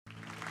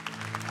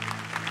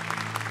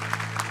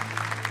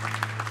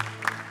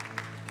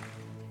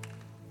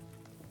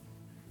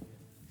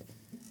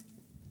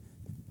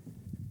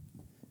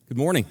Good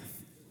morning.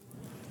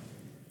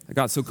 I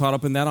got so caught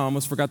up in that I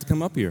almost forgot to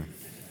come up here.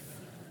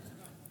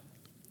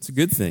 It's a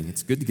good thing.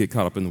 It's good to get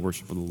caught up in the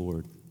worship of the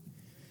Lord.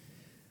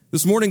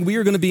 This morning we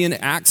are going to be in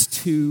Acts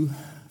 2,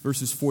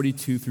 verses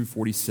 42 through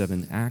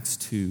 47. Acts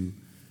 2,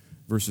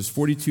 verses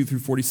 42 through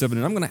 47.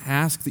 And I'm going to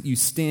ask that you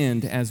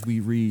stand as we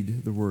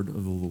read the word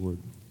of the Lord.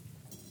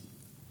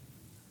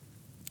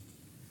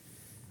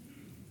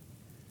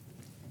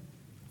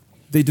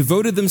 They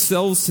devoted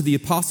themselves to the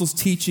apostles'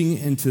 teaching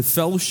and to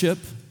fellowship,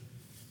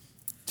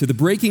 to the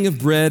breaking of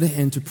bread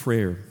and to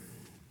prayer.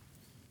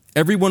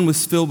 Everyone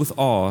was filled with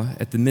awe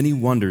at the many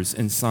wonders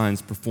and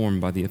signs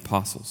performed by the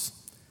apostles.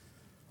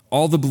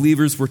 All the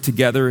believers were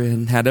together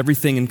and had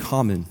everything in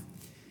common.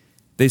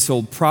 They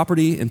sold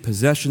property and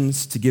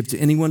possessions to give to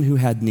anyone who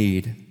had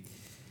need.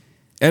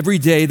 Every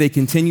day they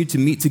continued to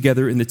meet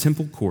together in the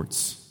temple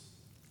courts.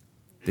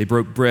 They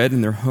broke bread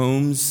in their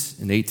homes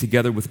and ate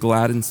together with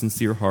glad and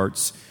sincere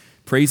hearts,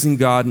 praising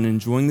God and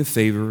enjoying the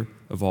favor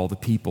of all the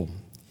people.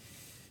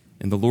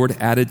 And the Lord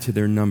added to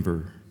their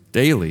number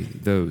daily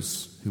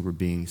those who were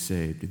being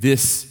saved.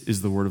 This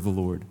is the word of the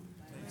Lord.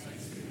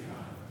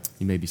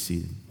 You may be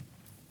seated.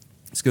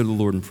 Let's go to the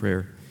Lord in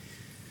prayer.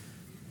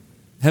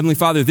 Heavenly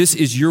Father, this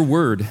is your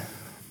word.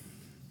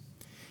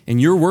 And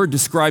your word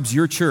describes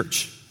your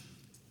church.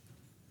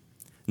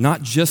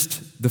 Not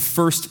just the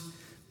first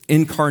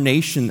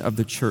incarnation of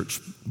the church,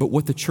 but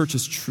what the church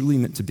is truly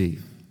meant to be.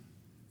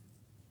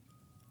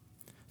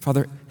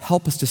 Father,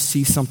 help us to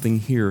see something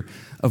here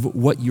of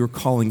what you're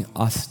calling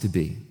us to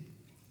be.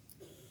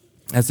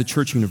 As the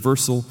church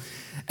universal,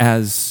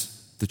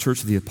 as the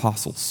church of the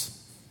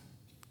apostles.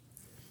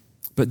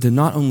 But to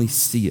not only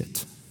see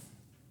it,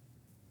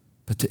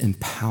 but to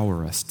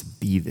empower us to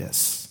be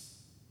this.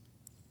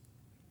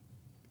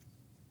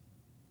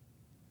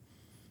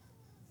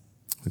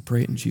 We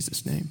pray it in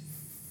Jesus' name.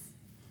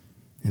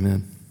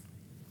 Amen.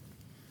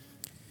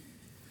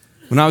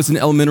 When I was in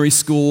elementary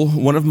school,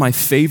 one of my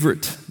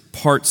favorite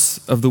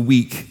parts of the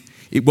week,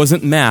 it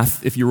wasn't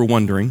math, if you were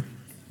wondering.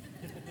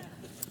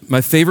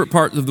 My favorite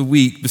part of the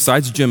week,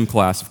 besides gym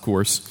class, of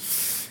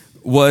course,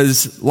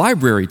 was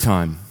library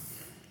time.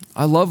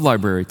 I love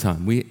library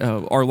time.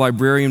 Our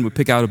librarian would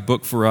pick out a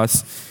book for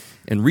us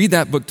and read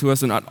that book to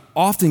us, and I'd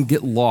often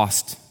get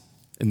lost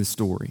in the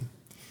story.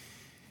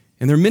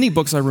 And there are many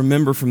books I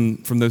remember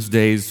from those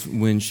days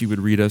when she would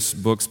read us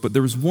books, but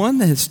there was one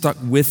that has stuck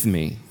with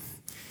me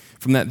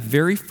from that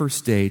very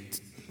first day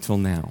till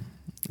now.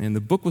 And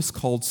the book was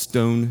called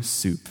Stone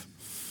Soup.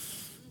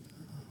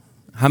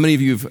 How many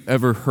of you have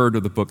ever heard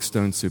of the book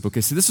Stone Soup?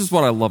 Okay, so this is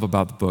what I love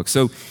about the book.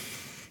 So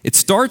it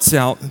starts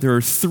out, there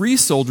are 3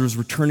 soldiers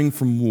returning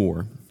from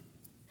war.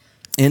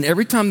 And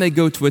every time they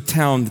go to a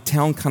town, the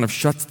town kind of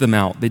shuts them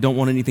out. They don't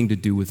want anything to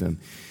do with them.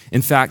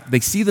 In fact,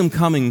 they see them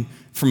coming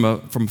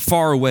from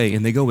far away,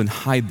 and they go and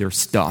hide their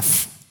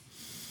stuff.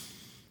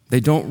 They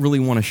don't really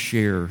want to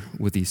share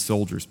with these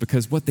soldiers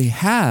because what they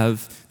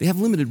have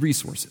limited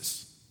resources.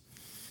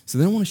 So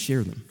they don't want to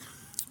share them.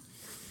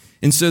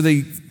 And so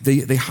they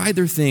hide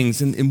their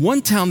things. And in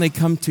one town they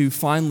come to,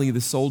 finally, the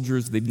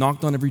soldiers, they've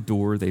knocked on every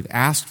door, they've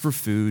asked for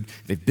food,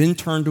 they've been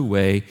turned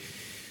away.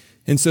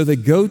 And so they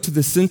go to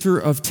the center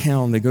of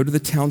town, they go to the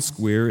town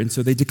square, and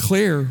so they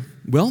declare,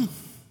 well,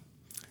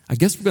 I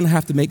guess we're going to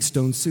have to make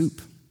stone soup.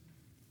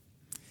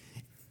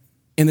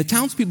 And the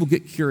townspeople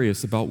get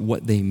curious about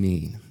what they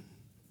mean.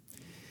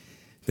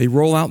 They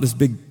roll out this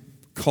big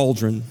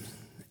cauldron,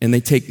 and they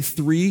take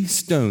 3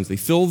 stones. They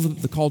fill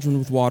the cauldron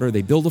with water.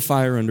 They build a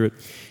fire under it.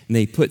 And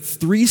they put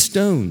 3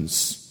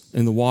 stones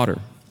in the water.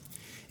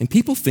 And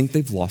people think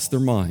they've lost their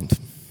mind.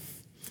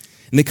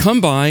 And they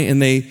come by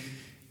and they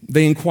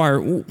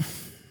inquire, well,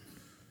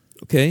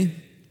 okay,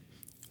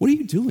 what are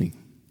you doing?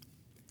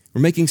 We're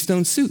making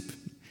stone soup.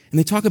 And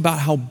they talk about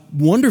how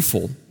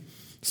wonderful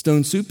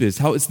stone soup is,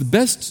 how it's the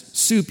best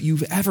soup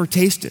you've ever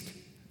tasted.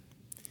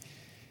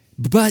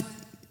 But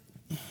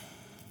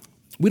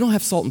we don't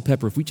have salt and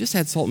pepper. If we just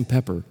had salt and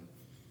pepper,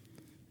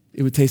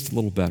 it would taste a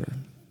little better.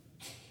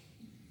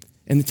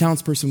 And the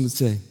townsperson would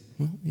say,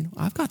 well,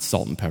 I've got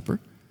salt and pepper.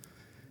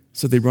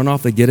 So they run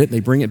off, they get it, they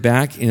bring it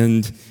back,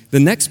 and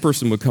the next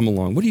person would come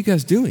along. What are you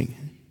guys doing?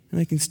 I'm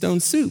making stone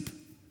soup.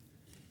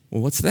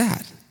 Well, what's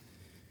that?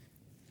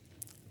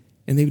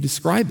 And they would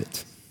describe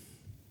it.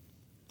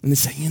 And they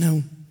say,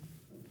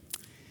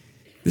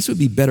 this would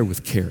be better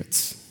with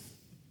carrots.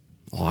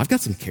 Oh, I've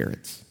got some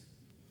carrots.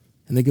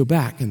 And they go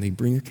back and they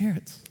bring the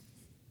carrots.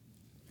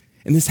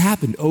 And this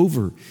happened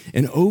over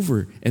and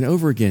over and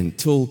over again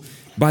till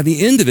by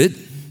the end of it,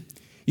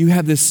 you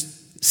have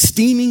this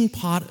steaming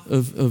pot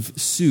of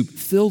soup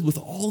filled with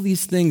all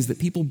these things that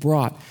people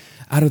brought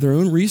out of their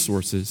own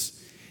resources.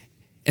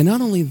 And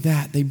not only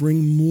that, they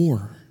bring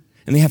more.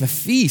 And they have a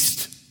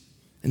feast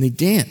and they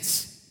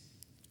dance.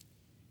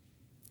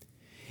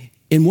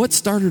 In what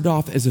started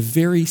off as a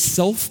very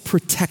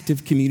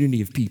self-protective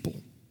community of people,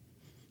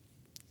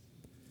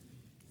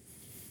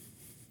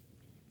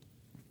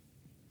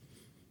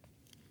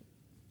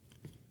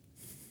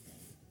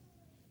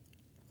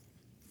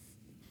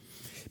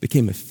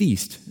 became a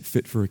feast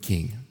fit for a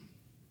king.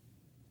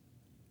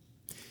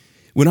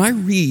 When I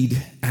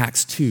read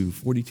Acts 2,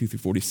 42 through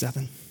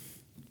 47,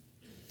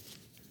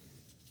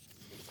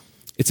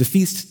 it's a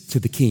feast to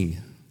the King.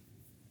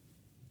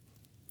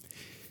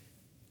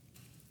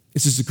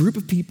 This is a group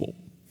of people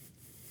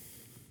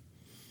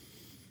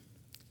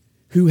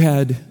who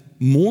had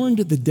mourned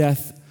the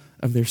death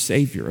of their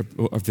Savior,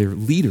 of their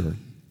leader.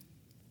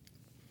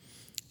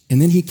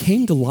 And then he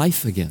came to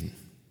life again.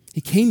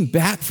 He came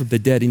back from the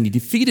dead and he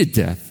defeated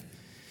death.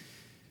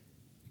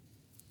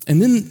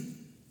 And then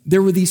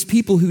there were these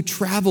people who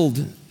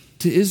traveled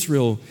to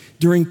Israel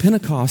during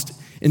Pentecost,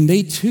 and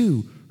they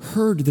too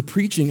heard the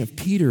preaching of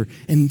Peter,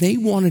 and they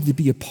wanted to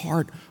be a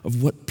part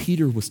of what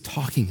Peter was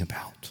talking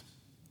about.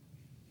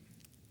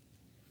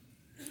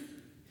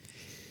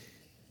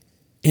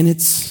 And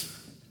it's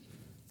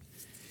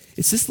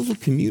this little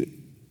community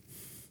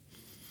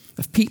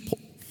of people,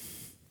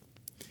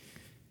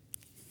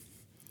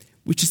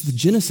 which is the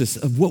genesis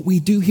of what we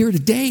do here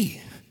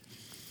today,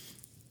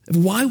 of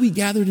why we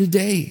gather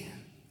today.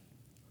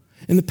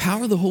 And the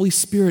power of the Holy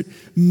Spirit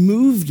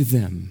moved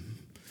them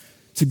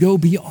to go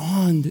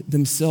beyond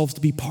themselves,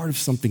 to be part of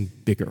something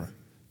bigger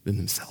than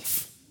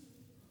themselves.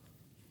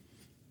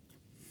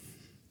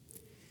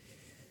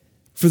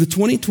 For the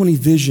 2020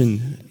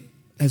 vision,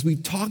 as we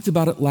talked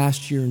about it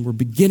last year, and we're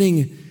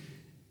beginning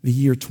the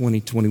year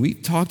 2020, we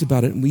talked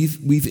about it, and we've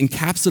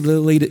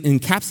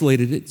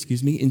encapsulated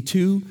it, in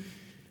two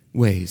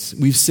ways.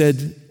 We've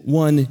said,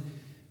 one,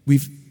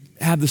 we've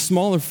had the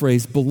smaller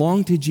phrase,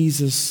 belong to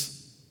Jesus,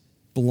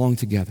 belong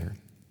together.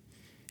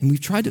 And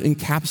we've tried to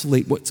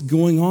encapsulate what's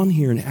going on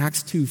here in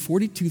Acts 2,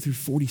 42 through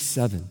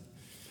 47.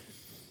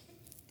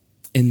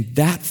 In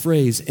that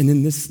phrase, and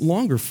in this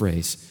longer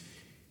phrase,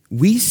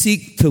 we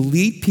seek to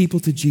lead people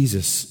to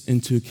Jesus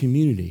into a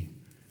community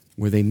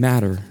where they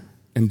matter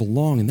and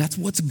belong. And that's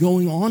what's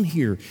going on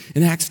here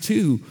in Acts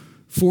 2,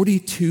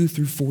 42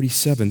 through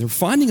 47. They're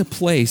finding a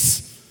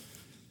place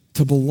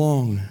to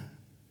belong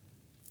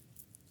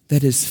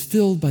that is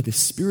filled by the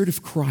Spirit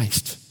of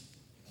Christ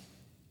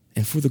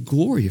and for the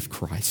glory of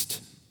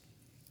Christ.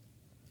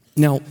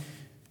 Now,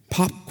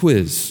 pop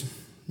quiz.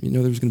 You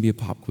know there was going to be a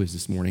pop quiz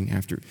this morning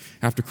after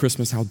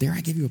Christmas. How dare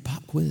I give you a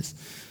pop quiz?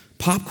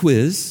 Pop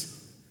quiz.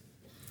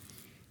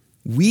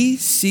 We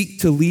seek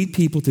to lead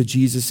people to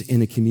Jesus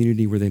in a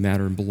community where they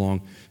matter and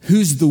belong.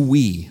 Who's the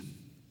we?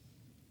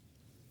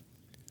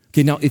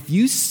 Okay, now if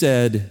you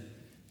said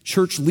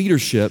church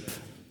leadership,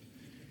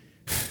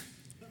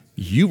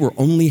 you were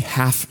only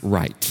half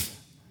right.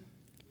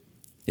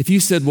 If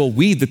you said, well,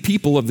 we, the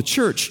people of the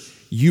church,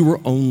 you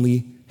were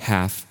only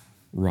half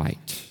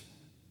right.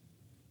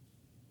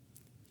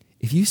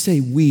 If you say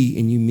we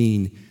and you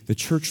mean the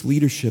church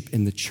leadership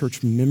and the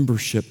church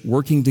membership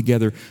working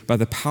together by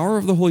the power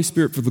of the Holy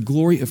Spirit for the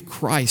glory of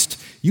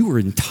Christ, you were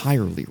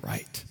entirely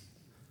right.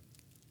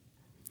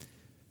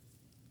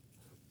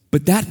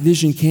 But that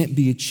vision can't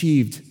be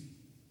achieved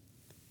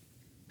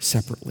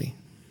separately.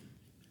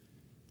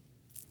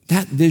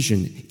 That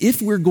vision,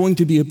 if we're going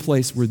to be a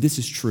place where this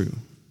is true,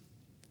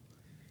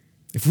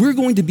 if we're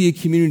going to be a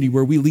community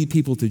where we lead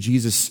people to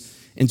Jesus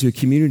into a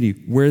community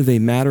where they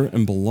matter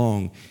and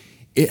belong,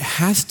 it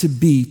has to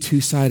be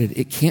two-sided.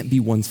 It can't be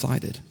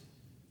one-sided.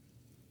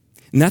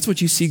 And that's what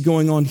you see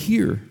going on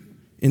here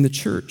in the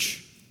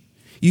church.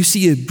 You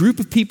see a group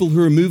of people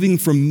who are moving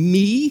from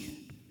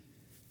me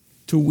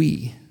to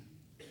we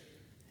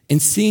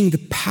and seeing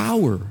the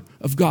power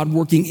of God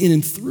working in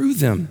and through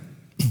them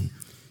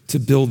to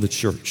build the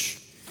church.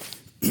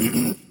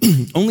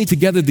 Only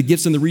together the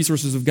gifts and the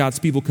resources of God's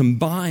people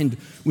combined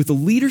with the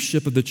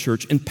leadership of the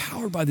church,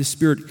 empowered by the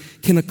Spirit,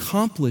 can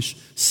accomplish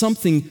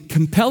something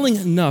compelling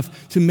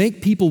enough to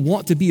make people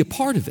want to be a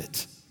part of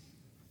it.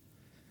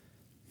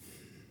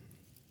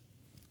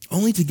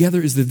 Only together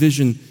is the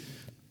vision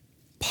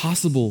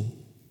possible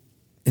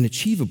and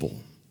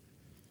achievable.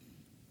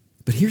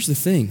 But here's the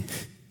thing.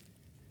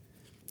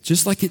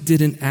 Just like it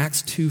did in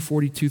Acts 2,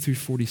 42 through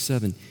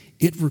 47,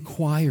 it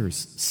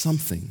requires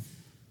something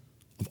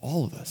of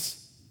all of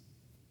us.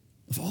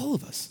 Of all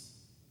of us.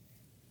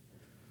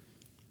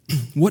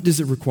 What does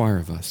it require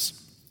of us?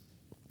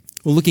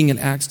 Well, looking at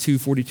Acts 2,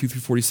 42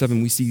 through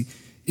 47, we see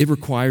it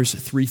requires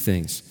three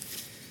things.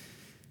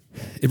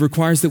 It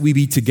requires that we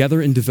be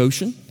together in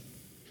devotion.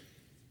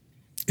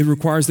 It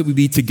requires that we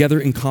be together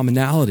in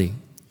commonality.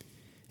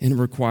 And it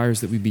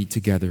requires that we be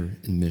together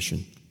in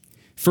mission.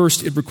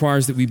 First, it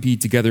requires that we be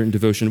together in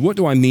devotion. What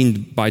do I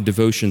mean by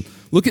devotion?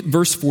 Look at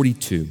verse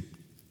 42.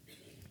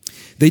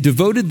 They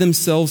devoted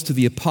themselves to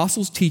the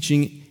apostles'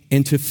 teaching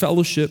and to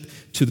fellowship,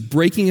 to the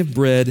breaking of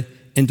bread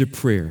and to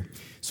prayer.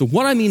 So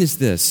what I mean is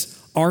this: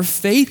 our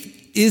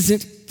faith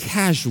isn't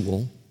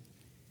casual,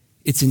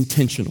 it's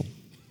intentional.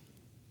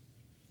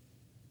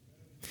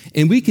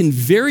 And we can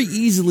very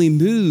easily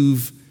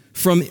move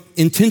from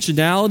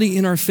intentionality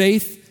in our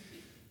faith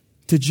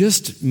to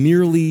just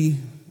merely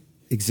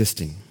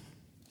existing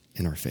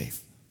in our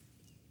faith.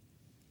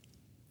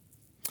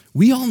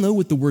 We all know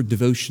what the word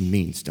devotion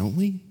means, don't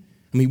we?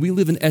 I mean, we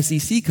live in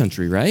SEC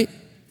country, right?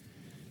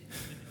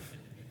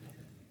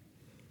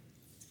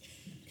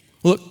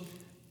 Look,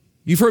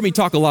 You've heard me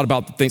talk a lot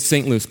about the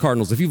St. Louis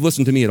Cardinals, if you've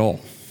listened to me at all.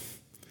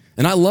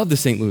 And I love the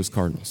St. Louis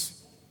Cardinals.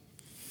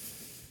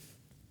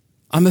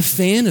 I'm a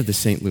fan of the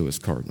St. Louis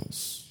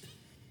Cardinals.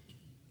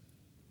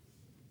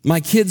 My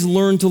kids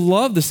learned to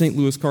love the St.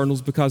 Louis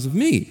Cardinals because of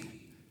me,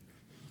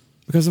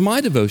 because of my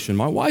devotion,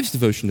 my wife's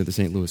devotion to the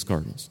St. Louis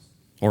Cardinals,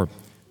 or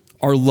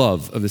our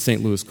love of the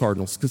St. Louis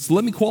Cardinals. Because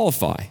let me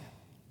qualify.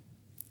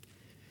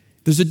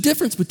 There's a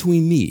difference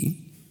between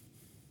me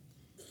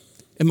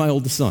and my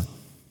oldest son.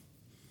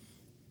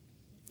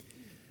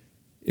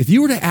 If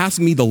you were to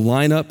ask me the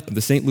lineup of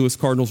the St. Louis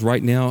Cardinals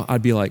right now,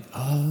 I'd be like,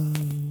 oh.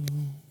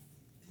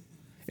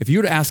 If you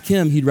were to ask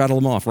him, he'd rattle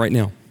them off right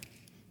now.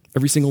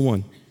 Every single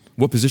one.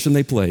 What position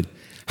they played.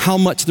 How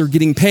much they're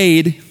getting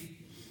paid.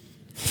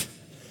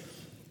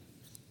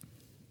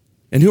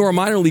 And who our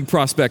minor league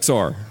prospects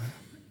are.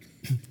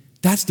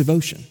 That's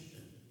devotion.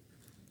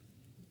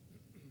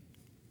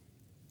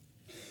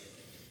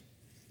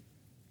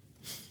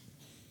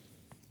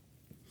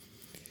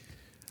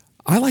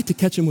 I like to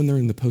catch them when they're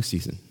in the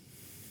postseason.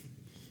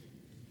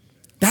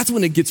 That's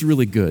when it gets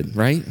really good,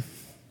 right?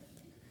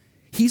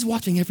 He's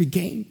watching every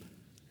game.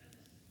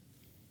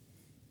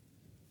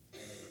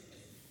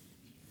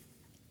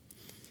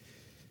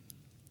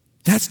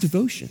 That's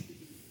devotion.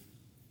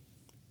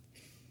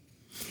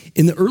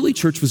 And the early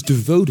church was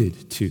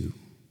devoted to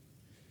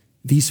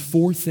these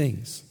four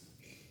things.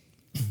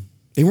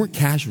 They weren't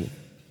casual.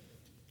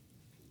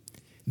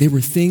 They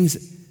were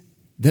things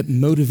that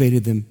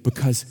motivated them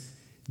because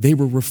they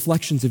were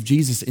reflections of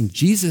Jesus, and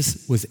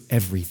Jesus was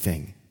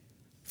everything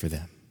for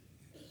them.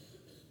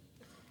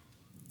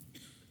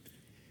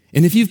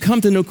 And if you've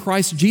come to know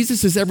Christ,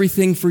 Jesus is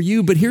everything for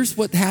you, but here's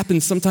what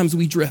happens. Sometimes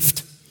we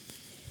drift.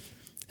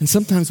 And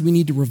sometimes we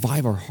need to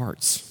revive our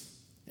hearts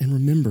and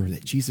remember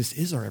that Jesus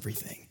is our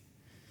everything.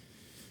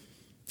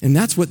 And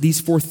that's what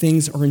these four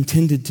things are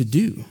intended to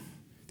do.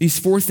 These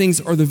four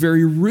things are the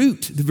very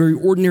root, the very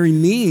ordinary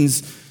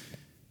means,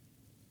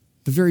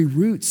 the very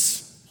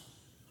roots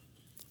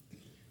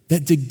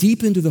that dig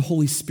deep into the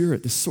Holy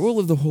Spirit, the soil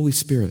of the Holy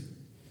Spirit.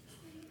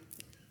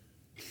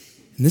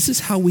 And this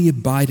is how we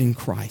abide in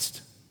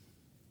Christ.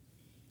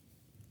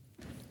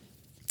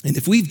 And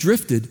if we've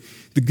drifted,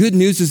 the good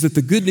news is that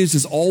the good news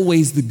is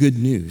always the good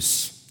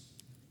news.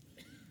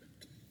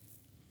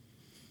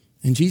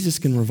 And Jesus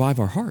can revive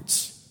our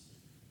hearts,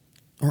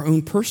 our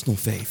own personal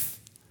faith.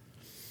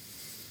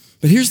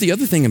 But here's the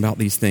other thing about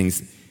these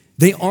things.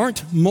 They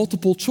aren't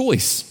multiple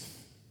choice.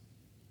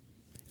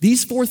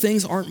 These four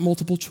things aren't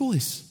multiple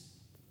choice.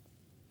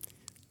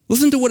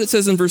 Listen to what it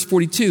says in verse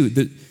 42.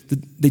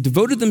 They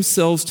devoted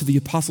themselves to the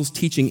apostles'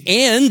 teaching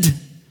and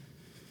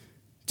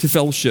to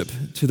fellowship,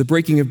 to the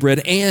breaking of bread,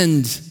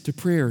 and to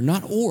prayer,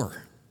 not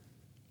or.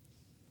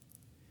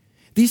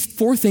 These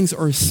four things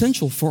are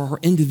essential for our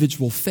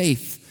individual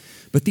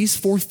faith, but these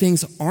four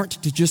things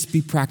aren't to just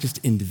be practiced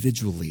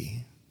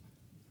individually.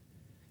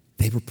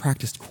 They were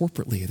practiced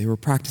corporately. They were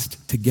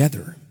practiced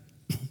together.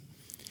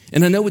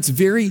 And I know it's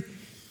very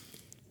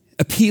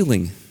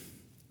appealing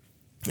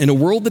in a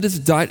world that is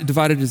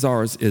divided as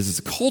ours is,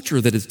 a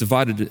culture that is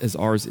divided as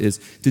ours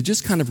is, to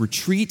just kind of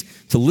retreat,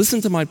 to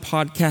listen to my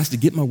podcast, to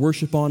get my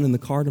worship on in the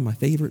car to my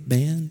favorite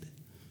band,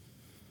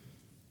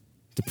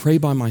 to pray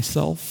by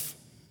myself,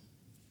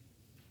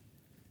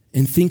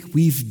 and think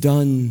we've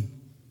done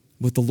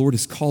what the Lord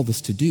has called us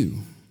to do.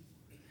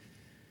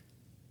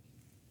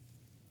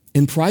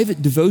 And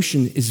private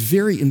devotion is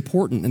very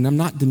important, and I'm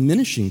not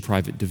diminishing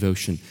private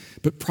devotion,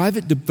 but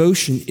private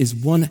devotion is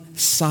one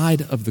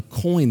side of the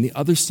coin. The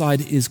other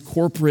side is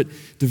corporate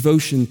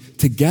devotion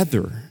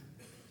together.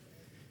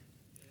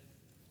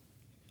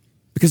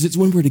 Because it's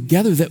when we're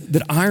together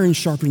that iron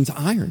sharpens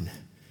iron.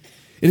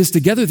 It is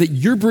together that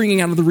you're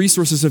bringing out of the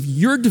resources of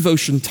your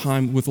devotion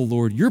time with the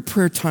Lord, your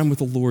prayer time with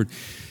the Lord,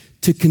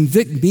 to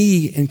convict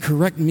me and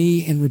correct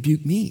me and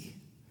rebuke me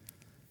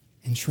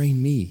and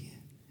train me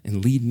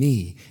and lead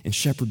me and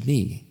shepherd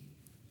me.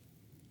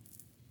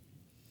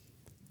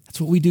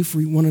 That's what we do for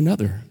one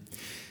another.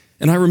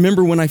 And I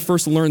remember when I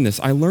first learned this.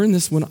 I learned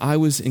this when I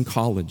was in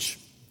college.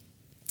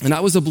 And I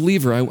was a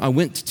believer. I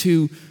went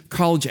to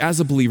college as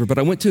a believer, but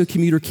I went to a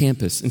commuter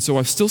campus. And so I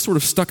was still sort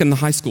of stuck in the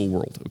high school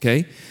world,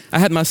 okay? I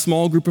had my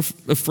small group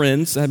of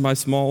friends. I had my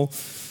small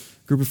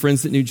group of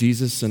friends that knew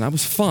Jesus, and I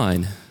was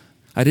fine.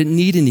 I didn't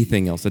need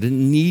anything else. I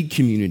didn't need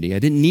community. I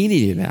didn't need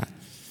any of that.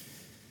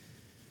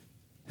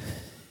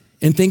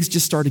 And things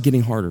just started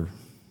getting harder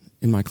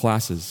in my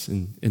classes,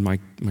 and my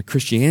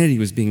Christianity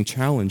was being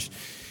challenged.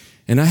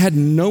 And I had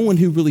no one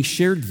who really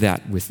shared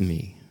that with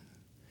me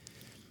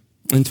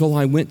until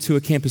I went to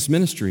a campus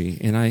ministry,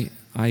 and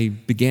I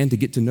began to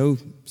get to know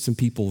some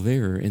people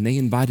there, and they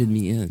invited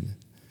me in.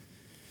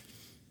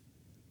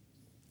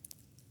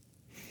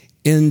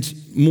 And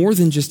more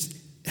than just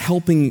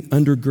helping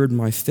undergird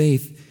my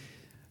faith,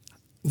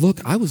 look,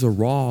 I was a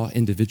raw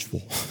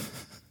individual.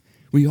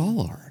 We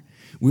all are.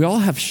 We all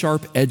have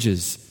sharp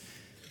edges.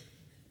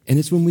 And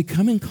it's when we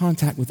come in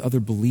contact with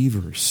other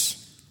believers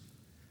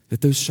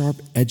that those sharp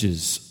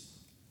edges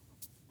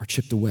are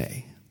chipped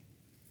away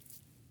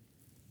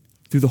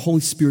through the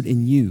Holy Spirit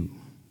in you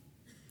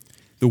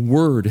the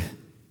word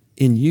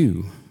in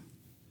you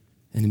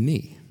and in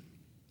me.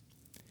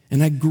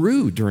 And I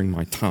grew during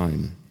my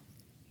time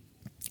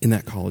in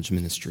that college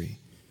ministry.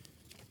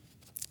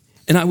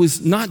 And I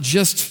was not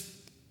just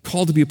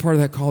called to be a part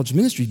of that college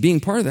ministry. Being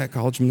part of that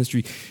college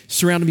ministry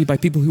surrounded me by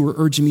people who were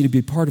urging me to be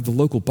a part of the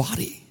local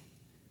body.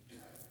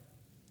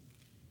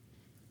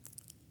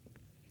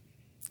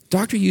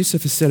 Dr.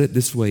 Youssef has said it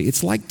this way: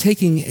 it's like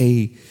taking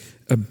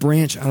a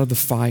branch out of the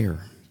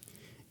fire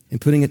and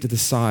putting it to the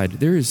side.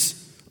 There is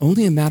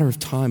only a matter of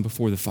time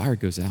before the fire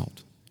goes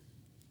out.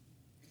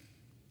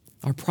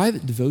 Our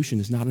private devotion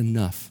is not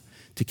enough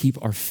to keep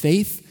our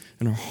faith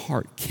and our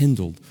heart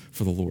kindled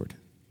for the Lord.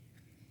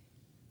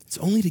 It's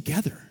only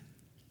together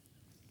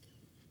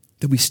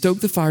that we stoke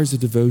the fires of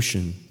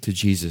devotion to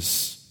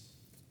Jesus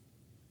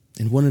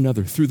and one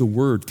another through the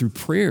word, through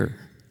prayer,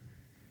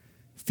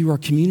 through our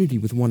community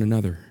with one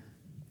another,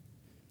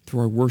 through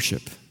our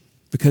worship.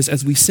 Because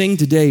as we sing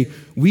today,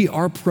 we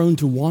are prone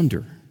to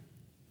wander,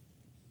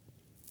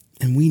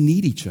 and we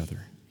need each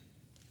other.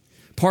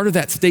 Part of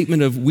that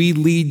statement of we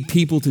lead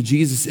people to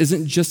Jesus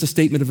isn't just a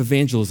statement of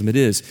evangelism, it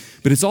is,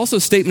 but it's also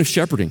a statement of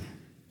shepherding.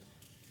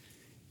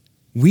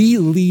 We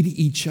lead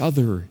each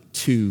other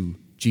to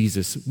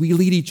Jesus. We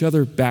lead each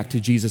other back to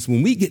Jesus.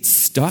 When we get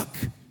stuck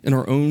in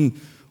our own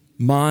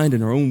mind,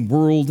 in our own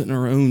world, in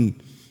our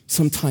own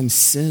sometimes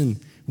sin,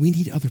 we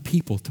need other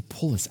people to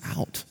pull us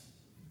out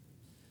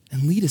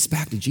and lead us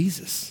back to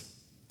Jesus.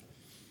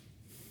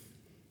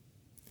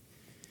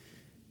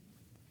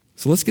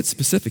 So let's get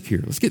specific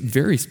here. Let's get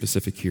very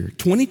specific here.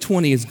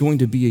 2020 is going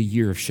to be a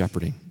year of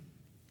shepherding.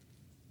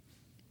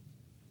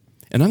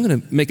 And I'm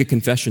going to make a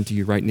confession to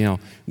you right now.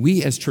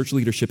 We as church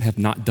leadership have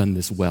not done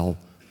this well.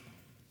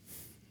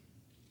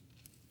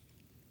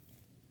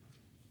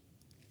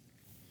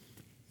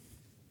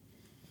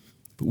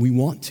 But we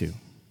want to.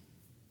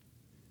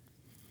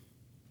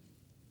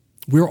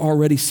 We're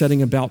already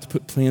setting about to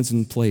put plans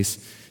in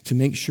place to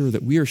make sure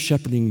that we are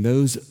shepherding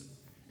those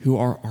who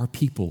are our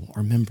people,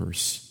 our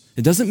members.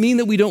 It doesn't mean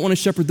that we don't want to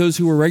shepherd those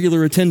who are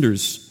regular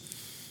attenders.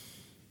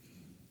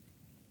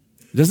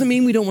 It doesn't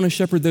mean we don't want to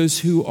shepherd those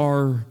who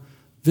are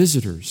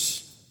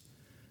visitors.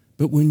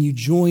 But when you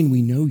join,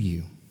 we know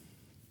you.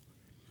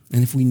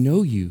 And if we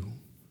know you,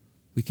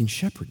 we can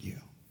shepherd you.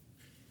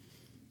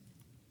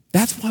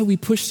 That's why we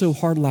pushed so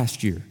hard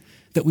last year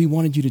that we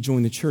wanted you to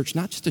join the church,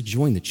 not just to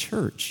join the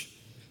church,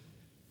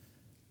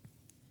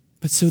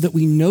 but so that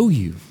we know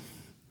you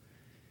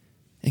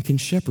and can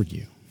shepherd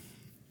you.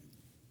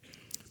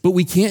 But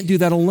we can't do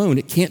that alone.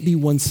 It can't be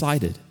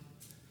one-sided.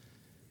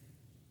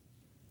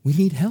 We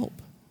need help.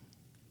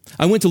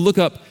 I went to look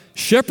up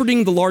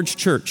Shepherding the Large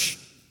Church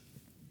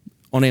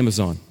on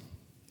Amazon.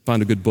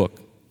 Found a good book.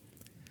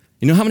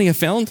 You know how many I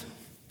found?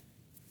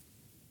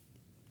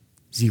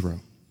 0.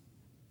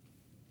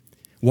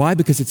 Why?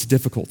 Because it's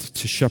difficult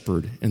to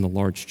shepherd in the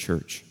large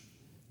church.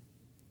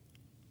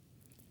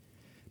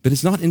 But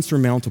it's not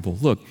insurmountable.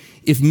 Look,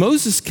 if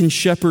Moses can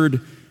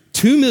shepherd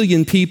 2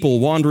 million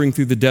people wandering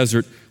through the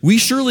desert, we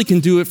surely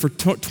can do it for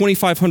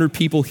 2,500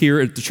 people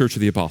here at the Church of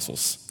the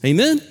Apostles.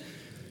 Amen?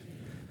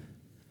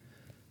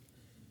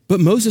 But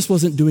Moses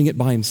wasn't doing it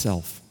by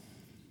himself.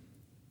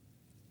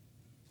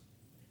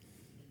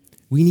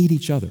 We need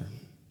each other.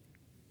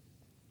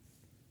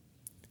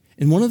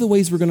 And one of the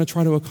ways we're going to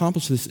try to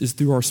accomplish this is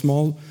through our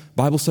small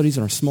Bible studies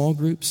and our small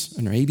groups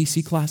and our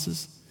ABC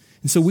classes.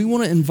 And so we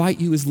want to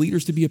invite you as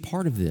leaders to be a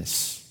part of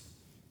this.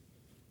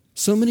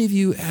 So many of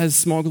you as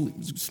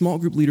small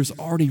group leaders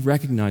already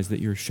recognize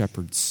that you're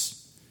shepherds.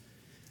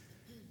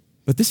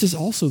 But this is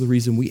also the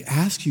reason we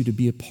ask you to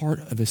be a part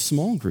of a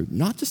small group,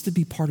 not just to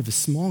be part of a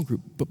small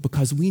group, but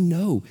because we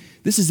know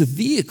this is a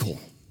vehicle.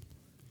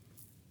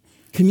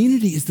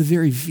 Community is the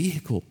very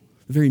vehicle,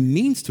 the very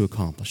means to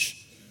accomplish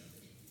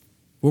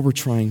what we're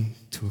trying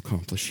to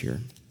accomplish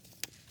here.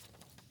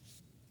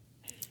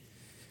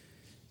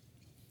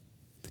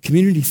 The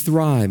community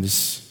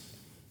thrives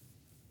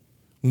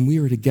when we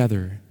are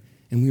together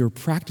and we are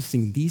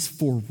practicing these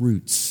 4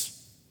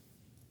 roots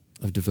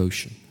of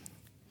devotion.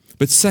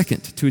 But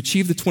second, to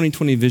achieve the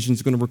 2020 vision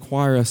is going to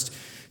require us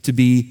to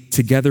be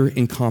together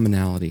in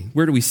commonality.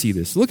 Where do we see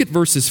this? Look at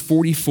verses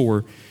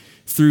 44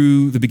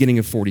 through the beginning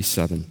of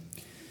 47.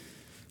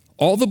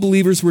 All the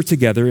believers were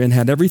together and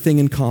had everything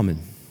in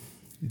common.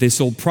 They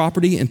sold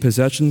property and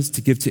possessions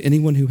to give to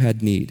anyone who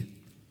had need.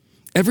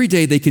 Every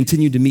day they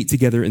continued to meet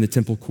together in the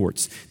temple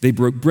courts. They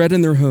broke bread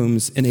in their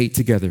homes and ate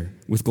together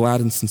with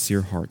glad and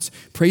sincere hearts,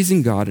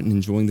 praising God and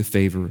enjoying the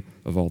favor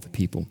of all the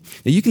people.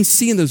 Now you can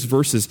see in those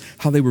verses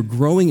how they were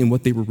growing in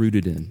what they were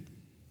rooted in.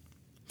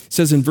 It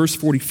says in verse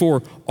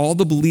 44, all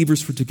the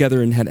believers were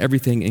together and had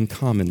everything in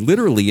common.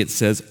 Literally it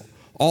says,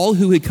 all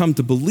who had come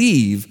to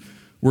believe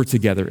were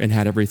together and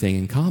had everything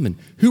in common.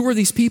 Who were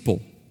these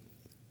people?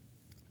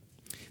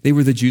 They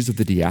were the Jews of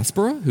the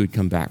diaspora who had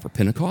come back for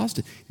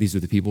Pentecost. These were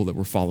the people that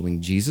were following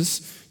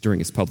Jesus during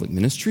his public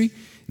ministry.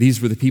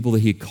 These were the people that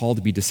he had called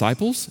to be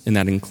disciples, and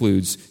that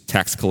includes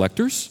tax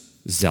collectors,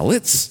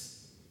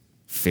 zealots,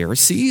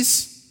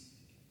 Pharisees,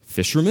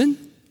 fishermen.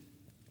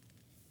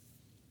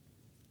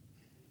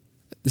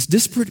 this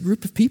disparate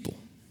group of people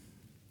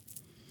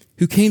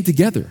who came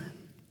together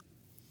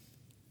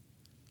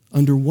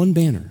under one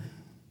banner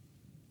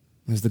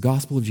as the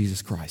gospel of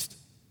Jesus Christ.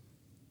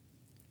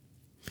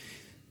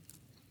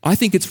 I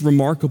think it's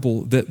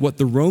remarkable that what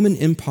the Roman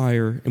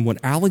Empire and what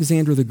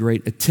Alexander the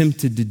Great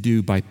attempted to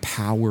do by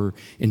power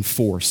and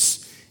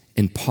force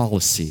and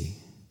policy,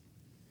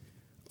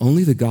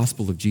 only the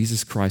gospel of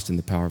Jesus Christ and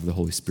the power of the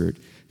Holy Spirit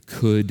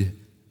could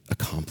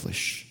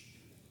accomplish.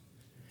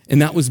 And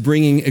that was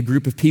bringing a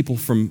group of people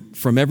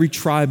from every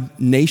tribe,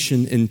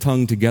 nation, and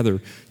tongue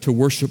together to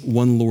worship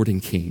one Lord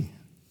and King.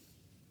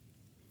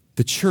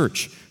 The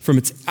church, from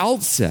its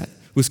outset,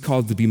 was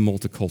called to be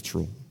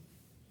multicultural.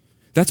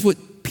 That's what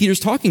Peter's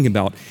talking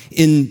about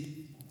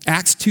in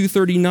Acts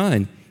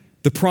 2:39.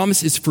 The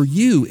promise is for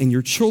you and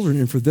your children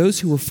and for those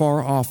who are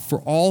far off, for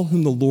all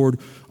whom the Lord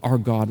our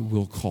God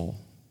will call.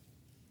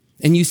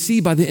 And you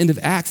see by the end of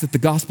Acts that the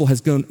gospel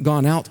has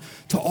gone out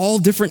to all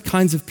different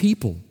kinds of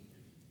people.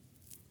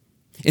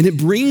 And it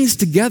brings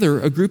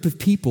together a group of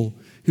people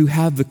who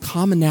have the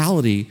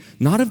commonality,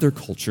 not of their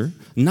culture,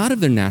 not of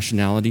their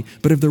nationality,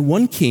 but of their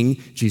one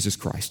King, Jesus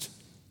Christ.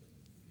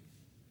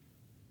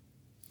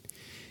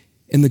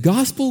 And the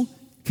gospel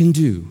can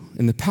do,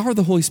 and the power of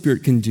the Holy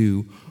Spirit can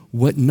do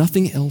what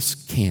nothing else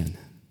can.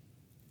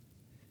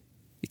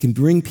 It can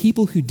bring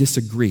people who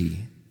disagree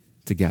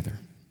together.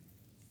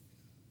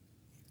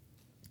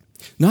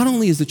 Not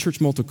only is the church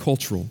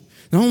multicultural,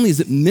 not only is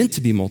it meant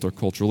to be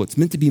multicultural, it's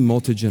meant to be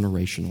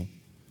multi-generational.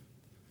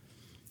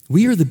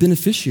 We are the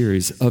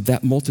beneficiaries of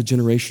that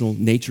multi-generational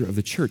nature of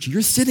the church.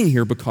 You're sitting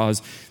here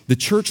because the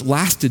church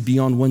lasted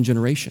beyond one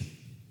generation.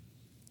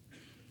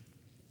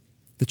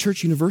 The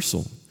church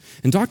universal.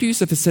 And Dr.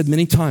 Youssef has said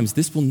many times,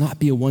 this will not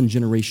be a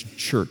one-generation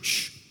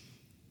church,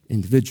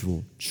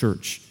 individual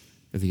church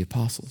of the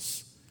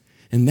apostles.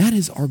 And that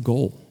is our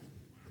goal.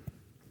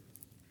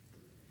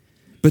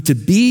 But to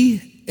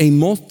be a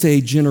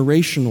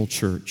multi-generational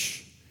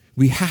church,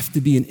 we have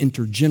to be an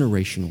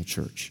intergenerational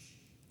church.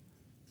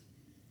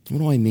 What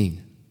do I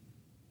mean?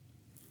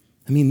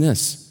 I mean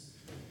this.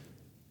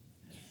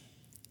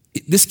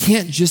 This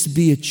can't just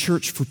be a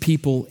church for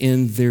people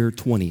in their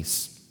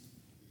 20s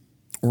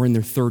or in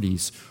their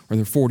 30s or in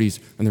their 40s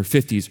or in their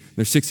 50s, or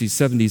their 60s,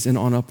 70s, and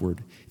on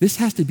upward. This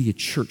has to be a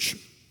church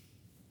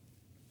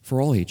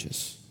for all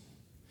ages.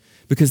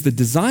 Because the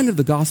design of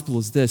the gospel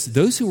is this: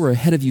 those who are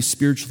ahead of you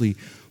spiritually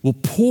will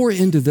pour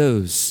into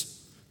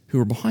those who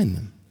are behind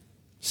them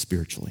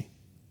spiritually.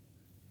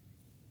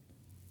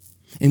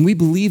 And we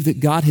believe that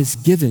God has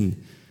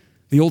given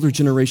the older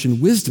generation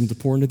wisdom to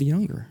pour into the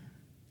younger.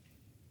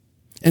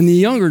 And the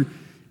younger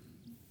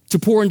to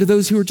pour into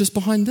those who are just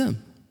behind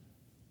them.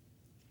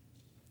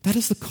 That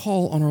is the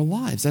call on our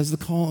lives. That is the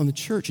call on the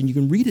church. And you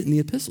can read it in the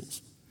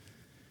epistles.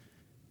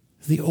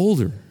 The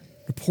older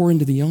to pour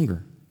into the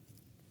younger.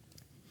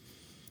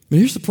 But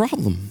here's the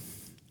problem.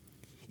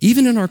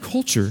 Even in our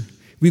culture,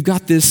 we've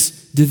got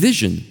this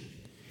division.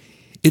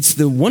 It's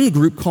the one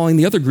group calling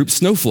the other group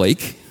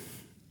snowflake,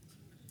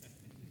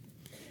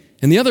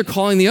 and the other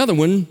calling the other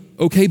one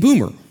okay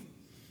boomer.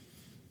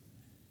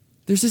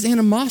 There's this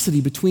animosity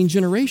between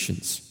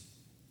generations.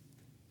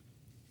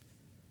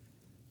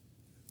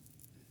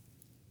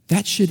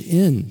 That should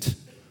end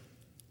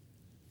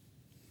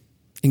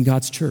in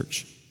God's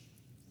church.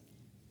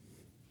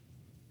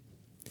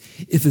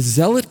 If a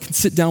zealot can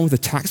sit down with a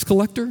tax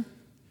collector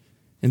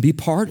and be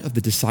part of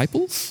the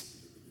disciples,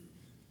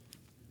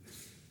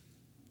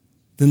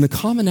 then the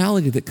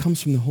commonality that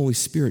comes from the Holy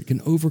Spirit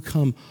can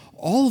overcome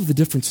all of the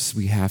differences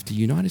we have to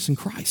unite us in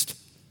Christ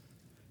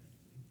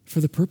for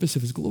the purpose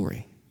of His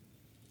glory.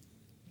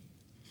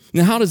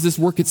 Now, how does this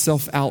work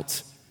itself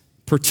out,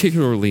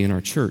 particularly in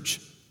our church?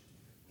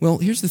 Well,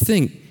 here's the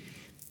thing.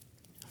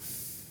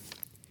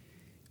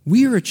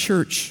 We are a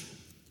church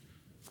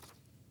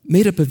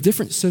made up of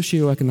different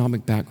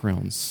socioeconomic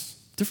backgrounds,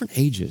 different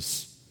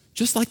ages,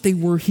 just like they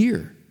were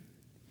here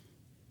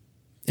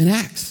in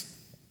Acts.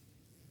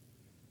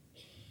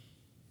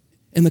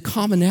 And the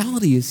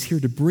commonality is here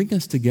to bring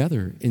us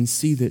together and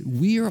see that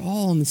we are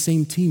all on the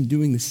same team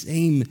doing the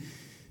same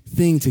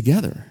thing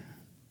together.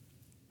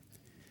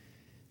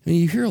 I mean,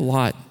 you hear a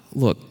lot,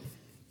 look,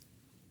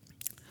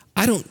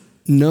 I don't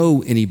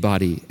know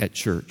anybody at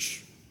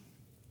church.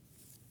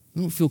 I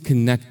don't feel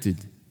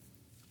connected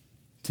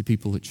to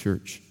people at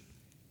church.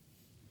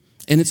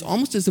 And it's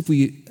almost as if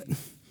we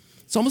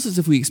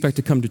expect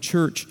to come to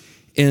church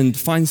and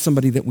find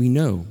somebody that we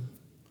know.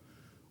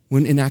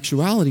 When in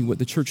actuality, what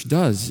the church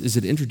does is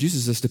it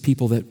introduces us to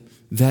people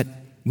that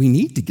we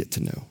need to get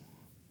to know.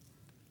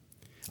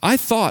 I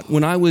thought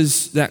when I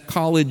was that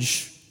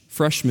college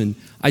freshman,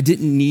 I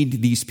didn't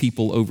need these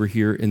people over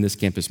here in this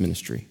campus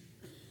ministry.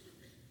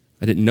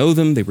 I didn't know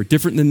them, they were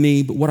different than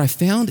me, but what I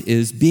found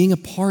is being a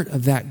part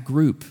of that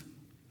group,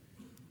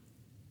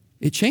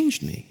 it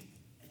changed me.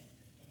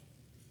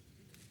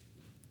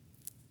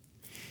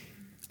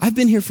 I've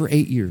been here for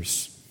 8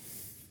 years.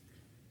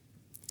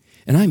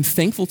 And I'm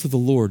thankful to the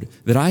Lord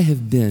that I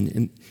have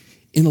been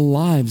in the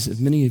lives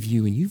of many of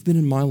you, and you've been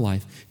in my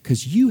life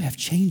because you have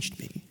changed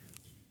me.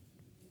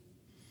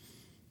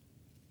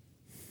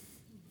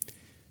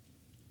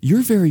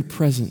 Your very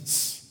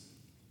presence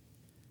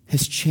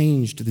has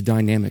changed the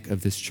dynamic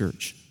of this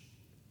church.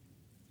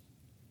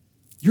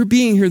 Your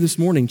being here this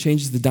morning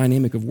changes the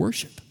dynamic of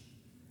worship.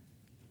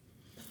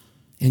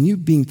 And you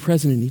being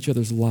present in each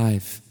other's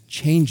life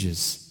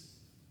changes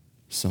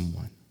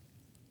someone.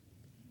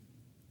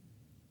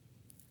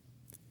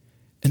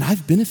 And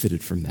I've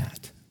benefited from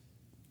that.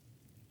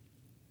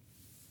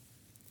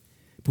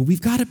 But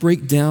we've got to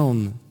break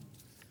down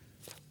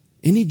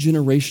any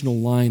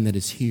generational line that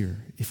is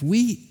here. If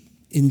we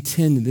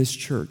intend this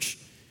church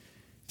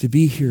to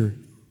be here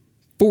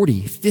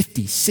 40,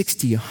 50,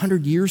 60,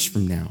 100 years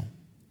from now,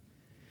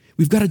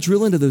 we've got to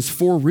drill into those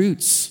four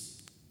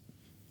roots,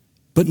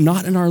 but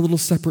not in our little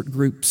separate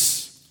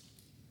groups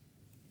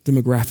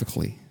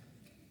demographically,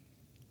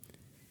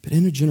 but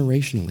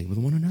intergenerationally with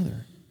one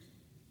another.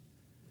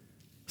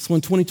 So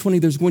in 2020,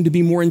 there's going to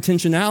be more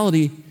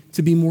intentionality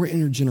to be more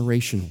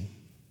intergenerational.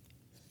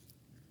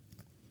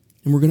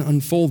 And we're going to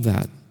unfold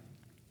that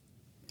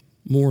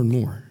more and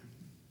more.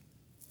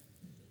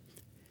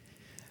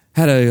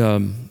 Had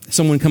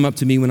someone come up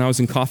to me when I was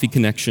in Coffee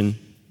Connection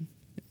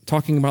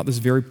talking about this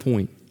very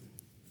point.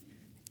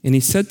 And he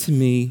said to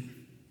me,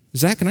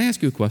 Zach, can I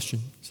ask you a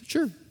question? I said,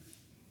 sure.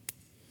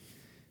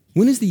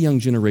 When is the young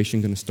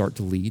generation going to start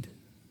to lead?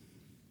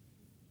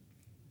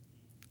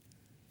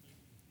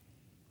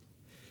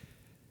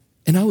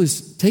 And I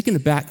was taken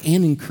aback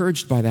and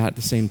encouraged by that at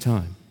the same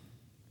time.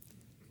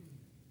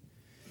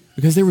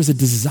 Because there was a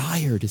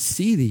desire to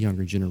see the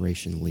younger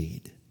generation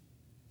lead.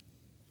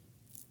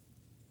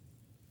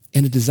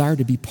 And a desire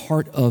to be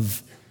part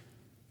of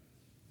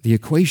the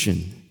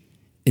equation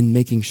in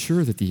making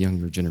sure that the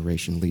younger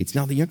generation leads.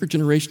 Now, the younger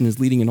generation is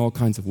leading in all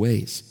kinds of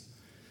ways.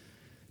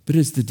 But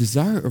it's the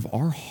desire of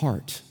our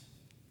heart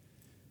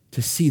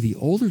to see the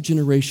older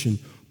generation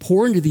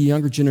pour into the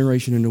younger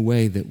generation in a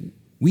way that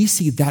we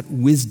see that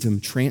wisdom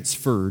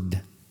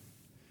transferred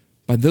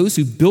by those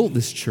who built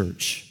this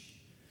church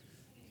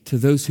to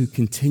those who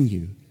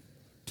continue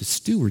to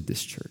steward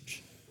this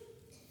church.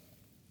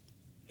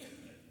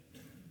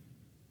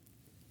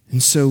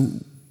 And so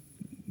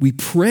we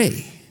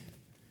pray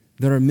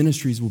that our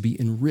ministries will be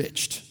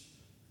enriched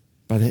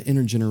by that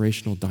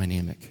intergenerational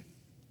dynamic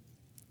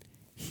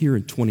here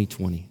in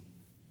 2020.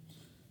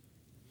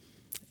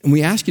 And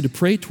we ask you to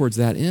pray towards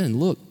that end.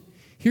 Look,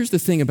 here's the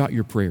thing about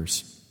your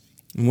prayers,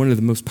 and one of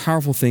the most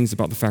powerful things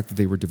about the fact that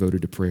they were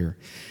devoted to prayer.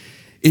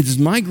 It is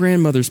my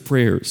grandmother's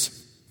prayers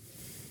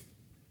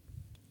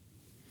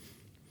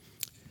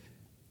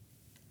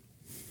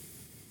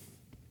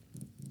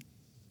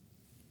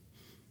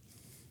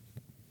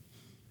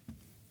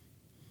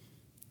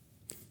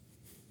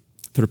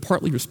that are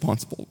partly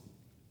responsible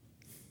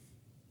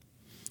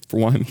for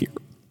why I'm here.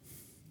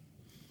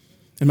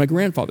 And my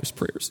grandfather's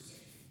prayers.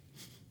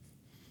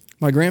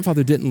 My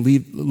grandfather didn't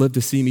live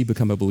to see me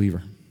become a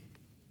believer,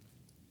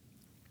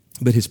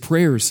 but his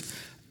prayers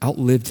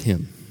outlived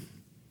him.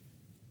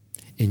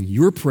 And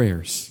your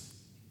prayers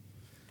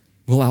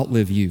will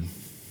outlive you.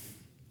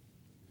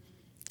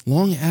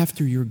 Long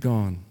after you're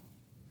gone,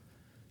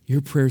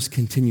 your prayers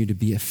continue to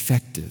be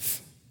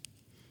effective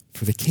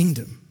for the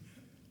kingdom.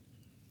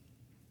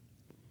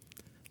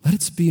 Let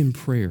us be in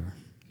prayer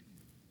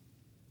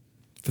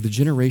for the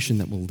generation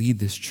that will lead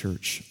this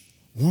church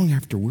long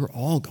after we're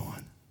all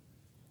gone,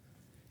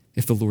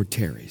 if the Lord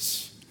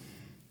tarries.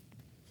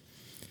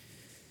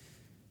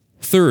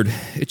 Third,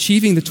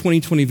 achieving the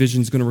 2020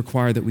 vision is going to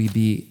require that we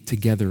be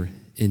together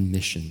in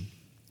mission.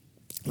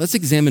 Let's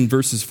examine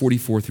verses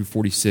 44 through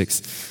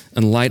 46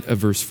 in light of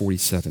verse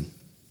 47.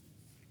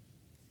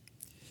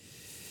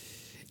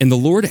 And the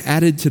Lord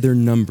added to their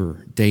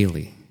number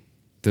daily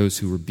those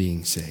who were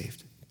being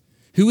saved.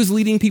 Who is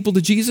leading people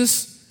to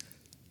Jesus?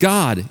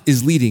 God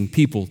is leading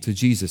people to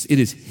Jesus. It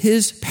is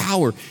His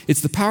power.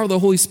 It's the power of the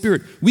Holy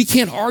Spirit. We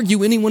can't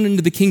argue anyone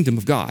into the kingdom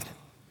of God.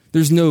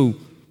 There's no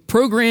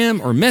program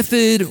or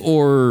method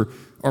or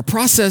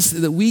process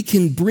that we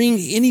can bring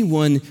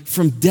anyone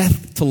from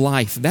death to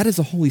life. That is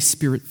a Holy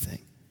Spirit thing.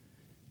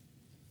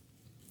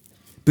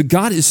 But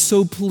God is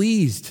so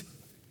pleased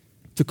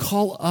to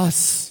call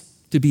us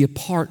to be a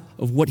part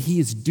of what He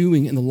is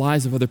doing in the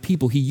lives of other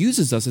people. He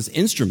uses us as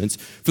instruments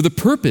for the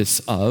purpose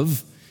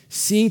of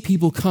seeing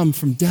people come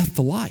from death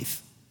to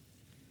life.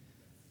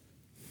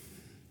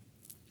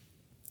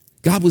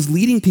 God was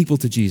leading people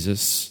to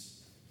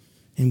Jesus,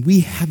 and we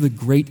have the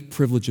great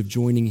privilege of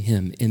joining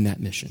Him in that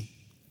mission.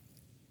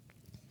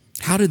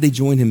 How did they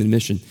join Him in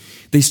mission?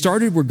 They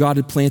started where God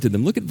had planted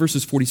them. Look at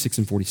verses 46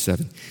 and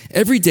 47.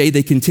 Every day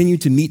they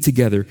continued to meet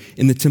together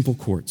in the temple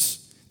courts.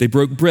 They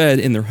broke bread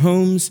in their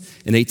homes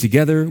and ate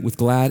together with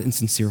glad and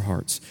sincere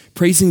hearts,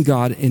 praising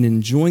God and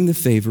enjoying the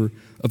favor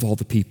of all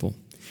the people.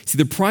 See,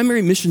 the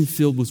primary mission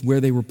field was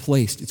where they were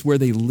placed. It's where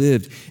they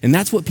lived. And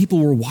that's what people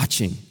were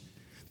watching.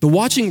 The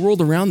watching world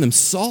around them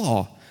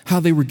saw how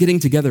they were getting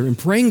together and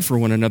praying for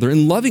one another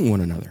and loving one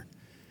another.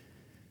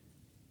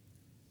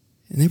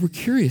 And they were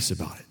curious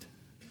about it.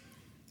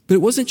 But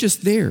it wasn't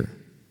just there.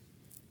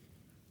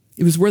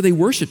 It was where they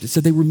worshiped. It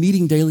said they were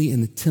meeting daily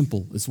in the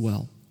temple as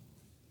well.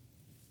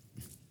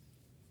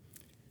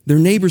 Their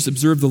neighbors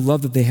observed the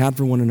love that they had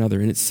for one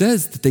another, and it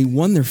says that they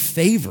won their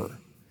favor.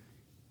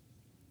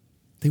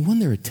 They won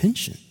their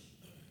attention.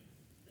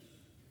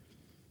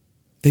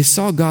 They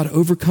saw God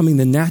overcoming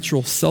the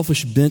natural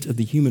selfish bent of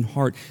the human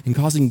heart and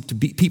causing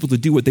people to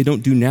do what they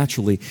don't do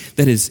naturally.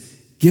 That is,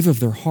 give of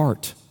their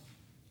heart,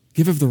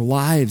 give of their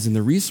lives and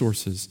their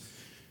resources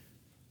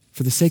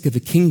for the sake of a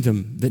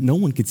kingdom that no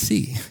one could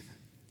see,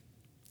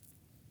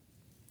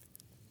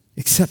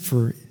 except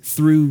for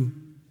through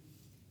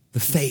the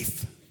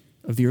faith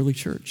of the early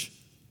church.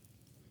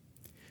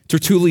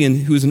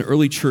 Tertullian, who was an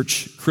early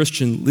church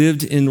Christian,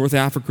 lived in North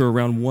Africa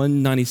around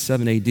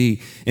 197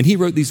 AD, and he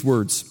wrote these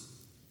words,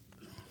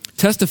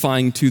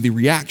 testifying to the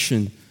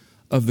reaction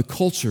of the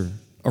culture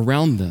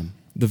around them,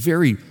 the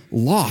very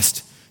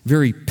lost,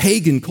 very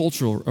pagan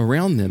culture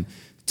around them,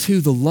 to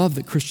the love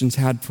that Christians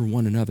had for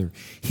one another.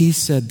 They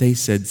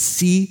said,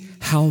 see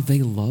how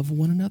they love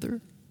one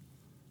another?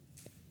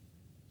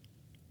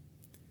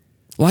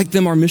 Like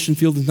them, our mission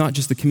field is not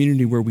just the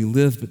community where we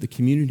live, but the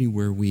community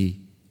where we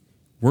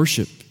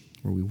worship,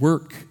 where we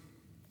work.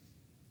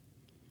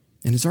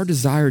 And it's our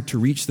desire to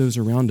reach those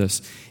around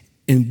us.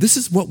 And this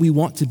is what we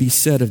want to be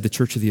said of the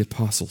Church of the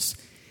Apostles.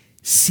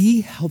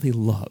 See how they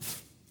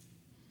love.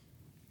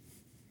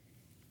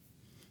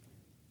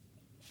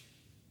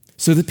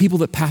 So that people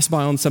that pass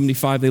by on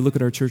 75, they look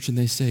at our church and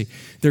they say,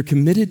 they're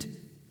committed,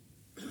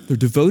 they're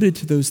devoted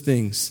to those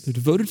things. They're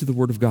devoted to the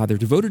Word of God. They're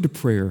devoted to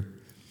prayer.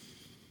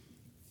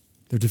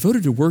 They're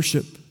devoted to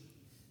worship.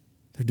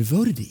 They're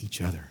devoted to each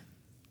other.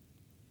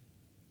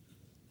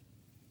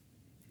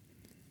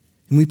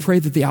 And we pray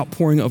that the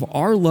outpouring of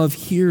our love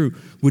here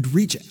would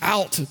reach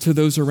out to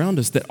those around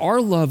us, that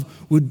our love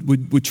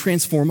would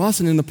transform us,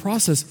 and in the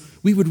process,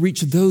 we would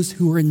reach those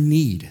who are in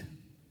need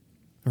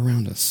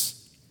around us.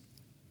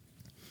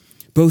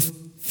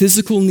 Both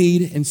physical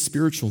need and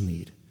spiritual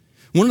need.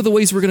 One of the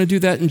ways we're going to do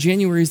that in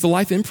January is the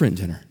Life Imprint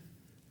Dinner.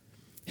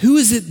 Who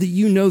is it that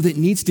you know that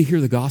needs to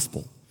hear the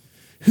gospel?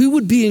 Who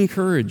would be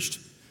encouraged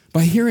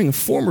by hearing a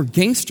former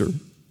gangster,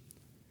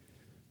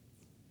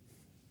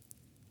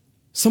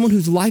 someone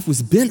whose life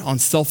was bent on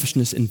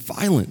selfishness and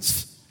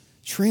violence,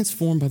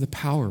 transformed by the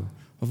power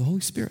of the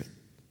Holy Spirit,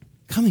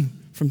 coming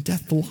from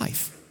death to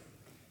life?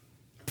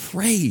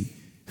 Pray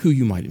who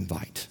you might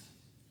invite.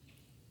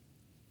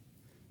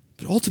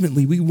 But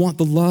ultimately, we want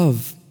the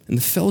love and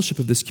the fellowship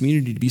of this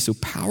community to be so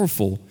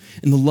powerful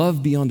and the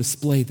love be on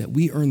display that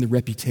we earn the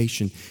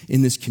reputation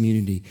in this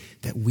community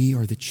that we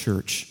are the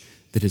church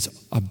that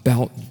is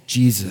about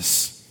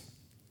Jesus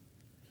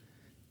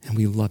and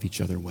we love each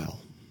other well.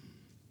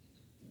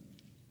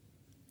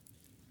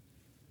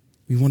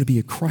 We want to be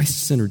a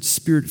Christ-centered,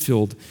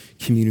 Spirit-filled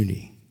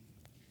community.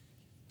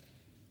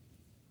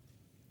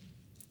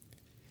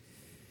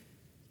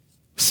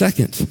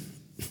 Second,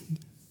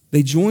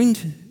 they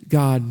joined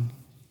God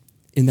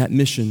in that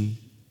mission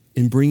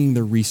in bringing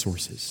their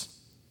resources.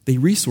 They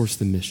resourced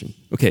the mission.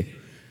 Okay,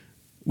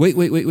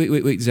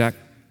 wait, Zach.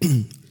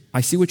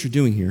 I see what you're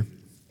doing here.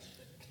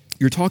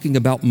 You're talking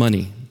about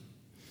money.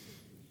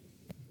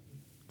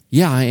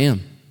 Yeah, I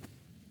am.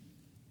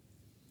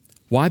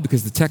 Why?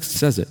 Because the text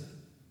says it.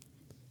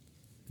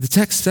 The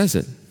text says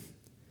it.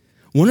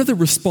 One of the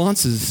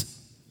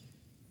responses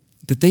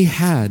that they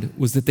had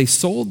was that they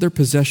sold their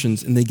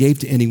possessions and they gave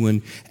to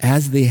anyone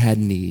as they had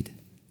need.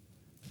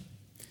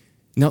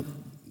 Now,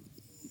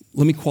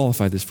 let me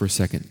qualify this for a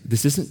second.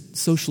 This isn't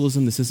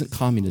socialism. This isn't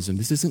communism.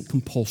 This isn't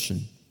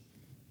compulsion.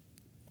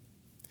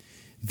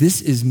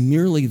 This is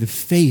merely the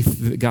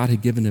faith that God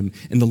had given them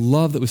and the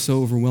love that was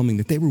so overwhelming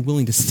that they were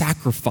willing to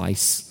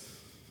sacrifice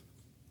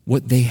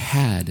what they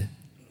had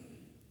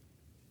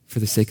for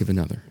the sake of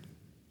another.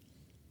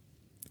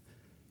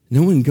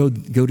 No one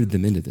goaded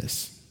them into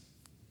this.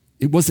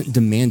 It wasn't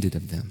demanded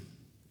of them.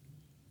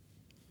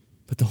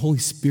 But the Holy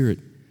Spirit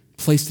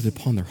placed it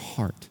upon their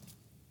heart.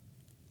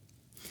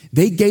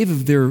 They gave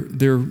of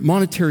their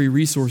monetary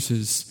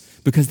resources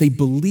because they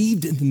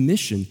believed in the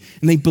mission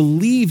and they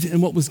believed in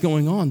what was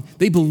going on.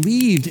 They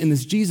believed in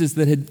this Jesus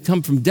that had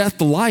come from death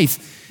to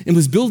life and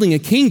was building a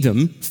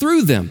kingdom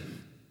through them.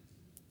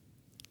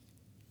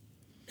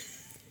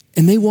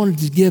 And they wanted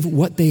to give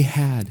what they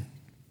had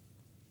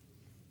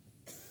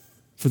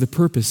for the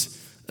purpose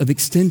of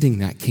extending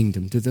that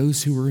kingdom to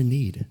those who were in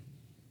need,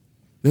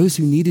 those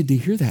who needed to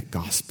hear that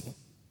gospel.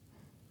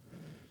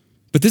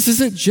 But this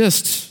isn't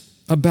just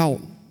about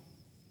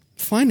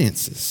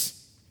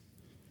finances.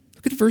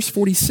 Look at verse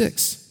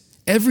 46.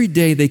 Every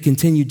day they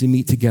continued to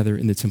meet together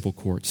in the temple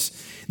courts.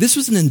 This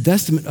was an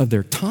investment of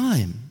their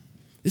time.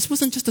 This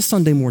wasn't just a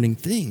Sunday morning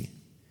thing.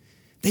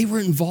 They were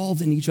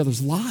involved in each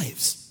other's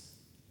lives.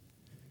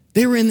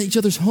 They were in each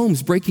other's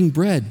homes, breaking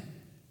bread,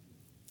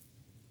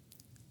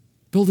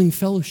 building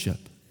fellowship,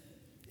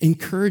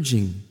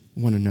 encouraging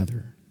one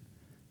another.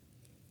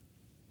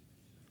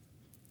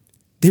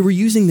 They were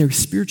using their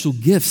spiritual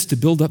gifts to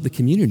build up the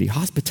community.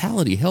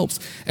 Hospitality helps,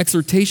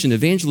 exhortation,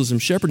 evangelism,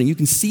 shepherding. You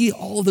can see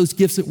all of those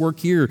gifts at work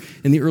here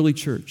in the early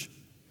church.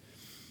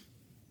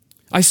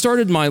 I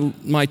started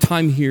my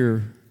time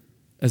here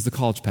as the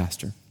college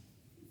pastor.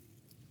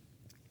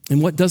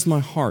 And what does my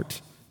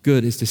heart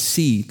good is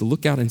to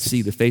look out and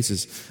see the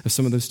faces of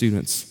some of those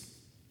students.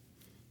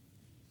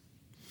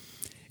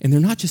 And they're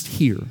not just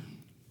here,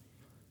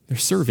 they're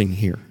serving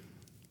here.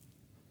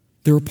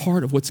 They're a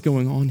part of what's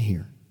going on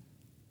here.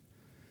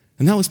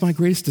 And that was my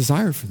greatest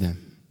desire for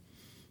them,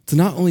 to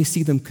not only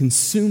see them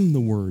consume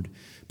the word,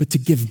 but to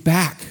give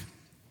back,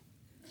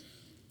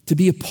 to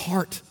be a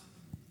part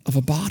of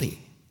a body.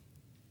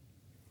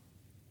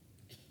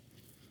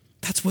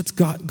 That's what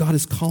God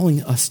is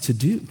calling us to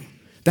do.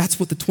 That's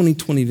what the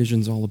 2020 vision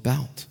is all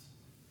about.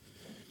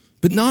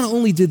 But not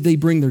only did they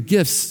bring their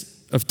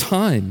gifts of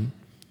time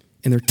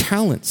and their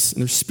talents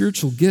and their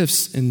spiritual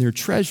gifts and their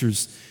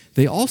treasures,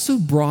 they also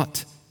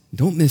brought,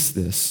 don't miss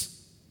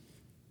this,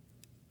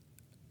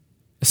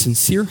 a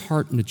sincere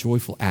heart and a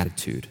joyful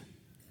attitude.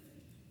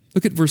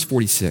 Look at verse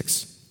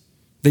 46.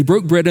 They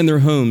broke bread in their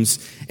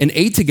homes and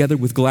ate together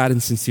with glad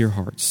and sincere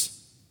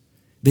hearts.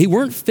 They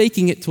weren't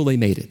faking it till they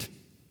made it.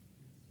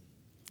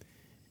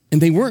 And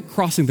they weren't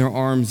crossing their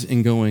arms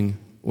and going,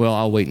 well,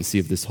 I'll wait and see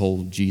if this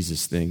whole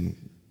Jesus thing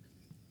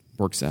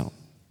works out.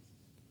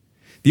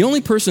 The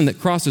only person that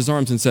crossed his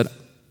arms and said,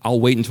 I'll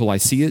wait until I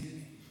see it,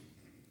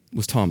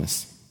 was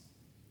Thomas.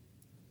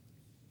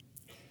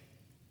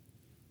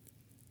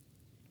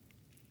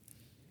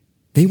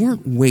 They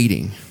weren't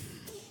waiting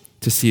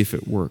to see if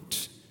it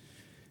worked.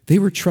 They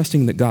were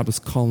trusting that God was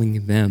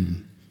calling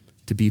them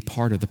to be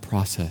part of the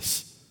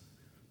process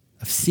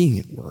of seeing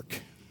it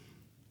work.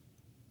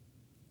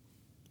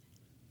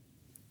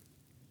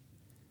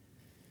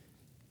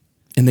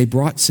 And they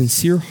brought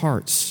sincere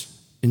hearts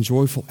and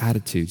joyful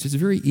attitudes. It's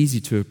very easy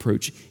to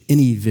approach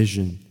any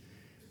vision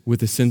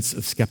with a sense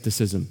of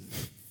skepticism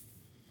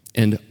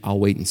and I'll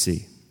wait and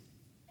see.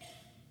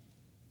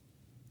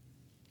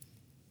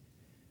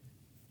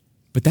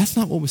 But that's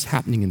not what was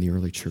happening in the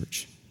early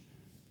church.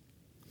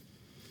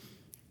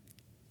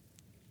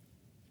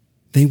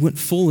 They went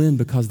full in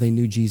because they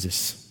knew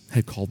Jesus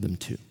had called them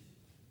to.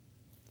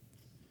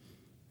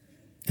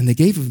 And they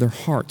gave of their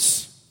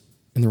hearts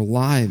and their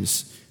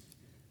lives,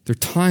 their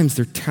times,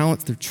 their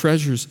talents, their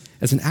treasures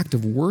as an act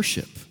of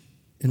worship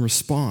in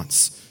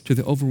response to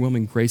the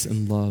overwhelming grace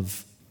and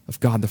love of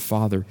God the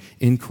Father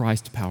in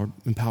Christ,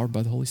 empowered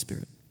by the Holy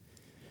Spirit.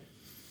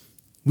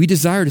 We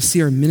desire to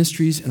see our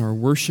ministries and our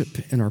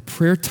worship and our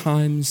prayer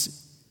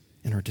times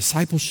and our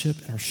discipleship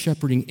and our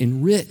shepherding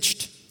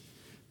enriched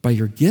by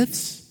your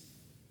gifts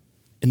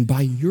and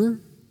by your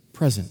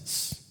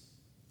presence.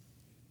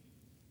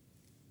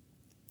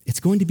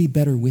 It's going to be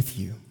better with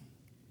you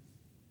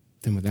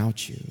than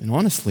without you. And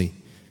honestly,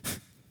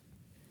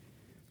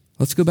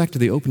 let's go back to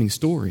the opening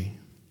story.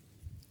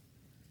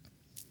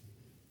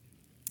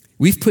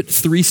 We've put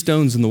 3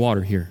 stones in the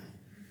water here: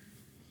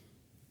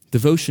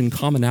 devotion,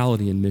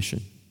 commonality, and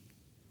mission.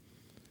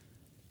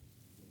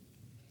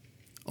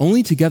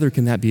 Only together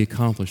can that be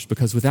accomplished,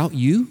 because without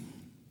you,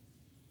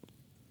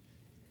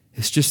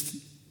 it's just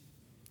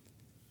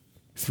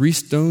 3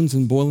 stones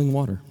in boiling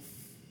water.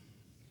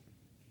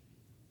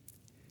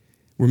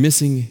 We're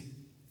missing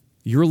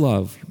your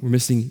love. We're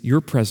missing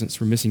your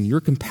presence. We're missing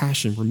your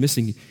compassion. We're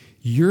missing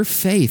your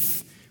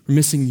faith. We're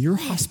missing your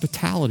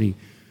hospitality.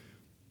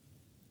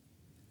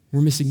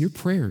 We're missing your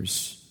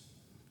prayers.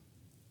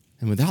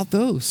 And without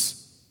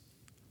those,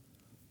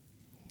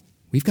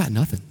 we've got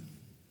nothing.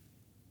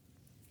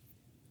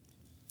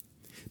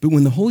 But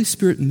when the Holy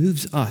Spirit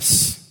moves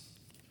us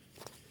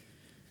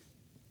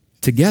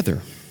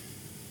together,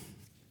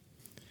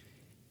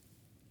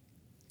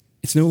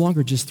 it's no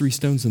longer just 3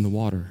 stones in the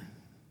water.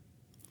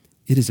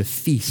 It is a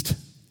feast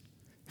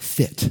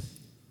fit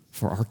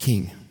for our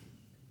King.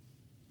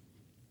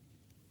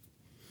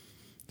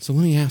 So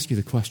let me ask you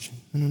the question.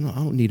 No, I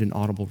don't need an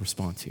audible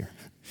response here.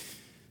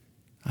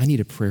 I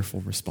need a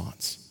prayerful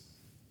response.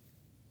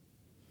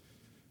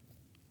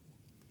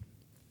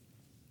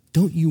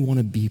 Don't you want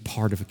to be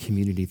part of a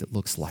community that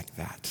looks like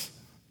that?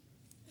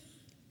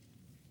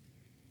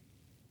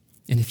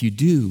 And if you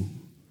do,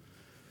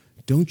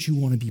 don't you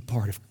want to be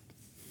part of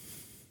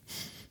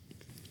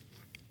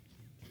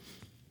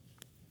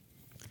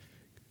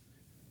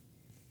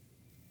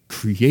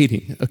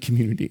creating a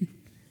community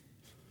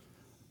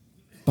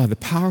by the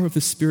power of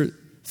the Spirit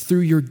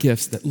through your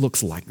gifts that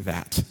looks like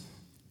that?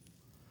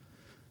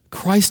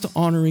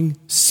 Christ-honoring,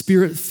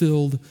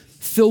 Spirit-filled,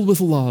 filled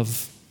with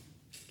love.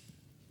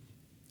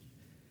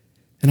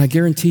 And I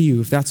guarantee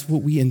you, if that's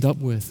what we end up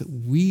with,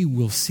 we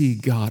will see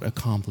God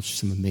accomplish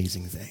some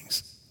amazing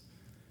things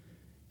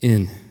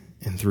in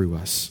and through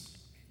us.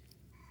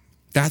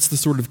 That's the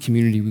sort of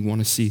community we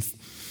want to see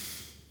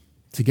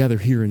together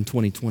here in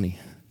 2020.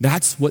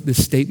 That's what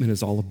this statement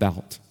is all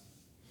about.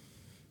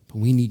 But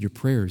we need your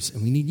prayers,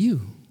 and we need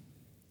you.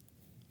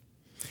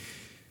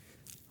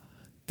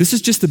 This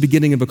is just the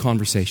beginning of a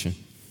conversation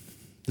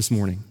this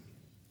morning.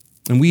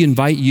 And we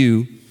invite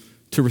you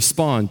to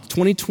respond.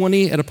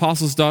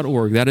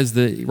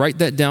 2020@apostles.org. Write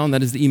that down.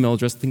 That is the email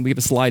address. I think we have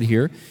a slide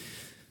here.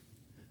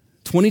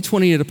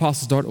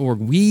 2020@apostles.org.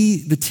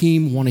 We, the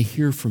team, want to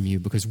hear from you,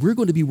 because we're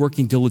going to be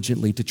working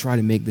diligently to try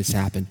to make this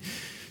happen,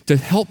 to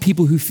help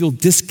people who feel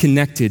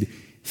disconnected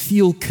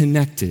feel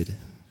connected.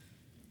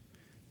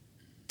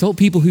 To help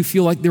people who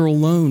feel like they're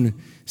alone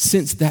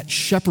sense that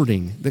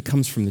shepherding that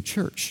comes from the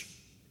church.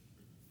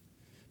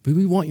 But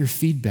we want your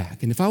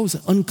feedback. And if I was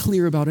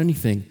unclear about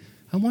anything,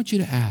 I want you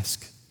to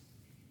ask.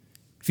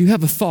 If you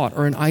have a thought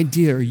or an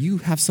idea or you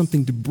have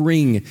something to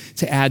bring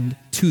to add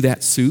to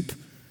that soup,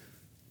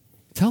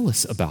 tell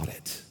us about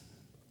it.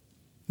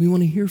 We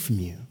want to hear from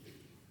you.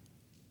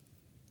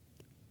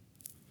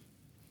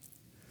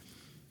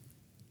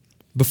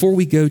 Before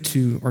we go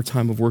to our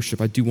time of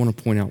worship, I do want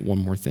to point out one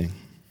more thing.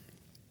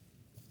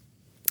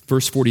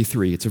 Verse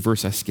 43, it's a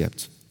verse I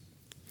skipped.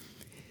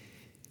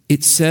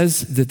 It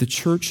says that the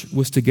church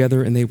was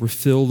together and they were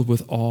filled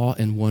with awe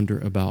and wonder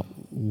about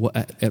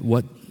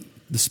what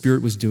the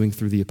Spirit was doing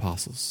through the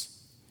apostles.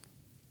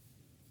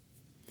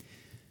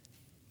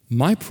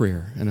 My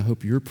prayer, and I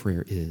hope your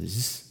prayer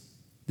is,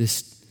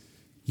 this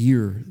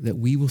year that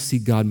we will see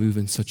God move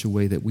in such a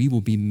way that we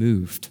will be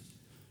moved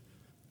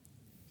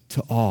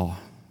to awe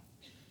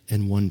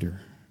and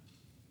wonder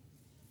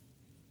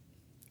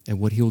at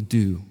what He'll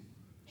do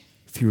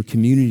through a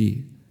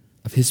community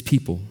of His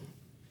people,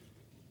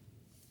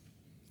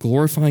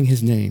 glorifying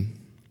His name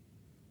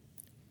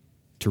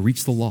to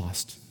reach the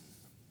lost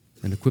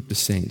and equip the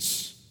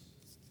saints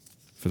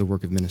for the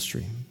work of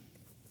ministry.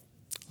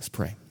 Let's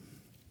pray.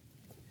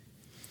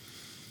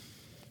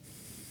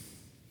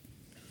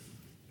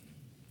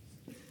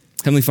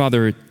 Heavenly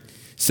Father, it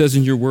says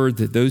in your word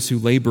that those who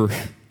labor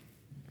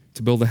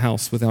to build a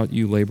house without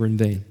you labor in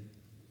vain.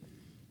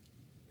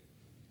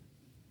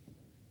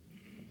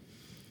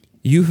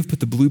 You have put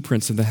the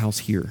blueprints of the house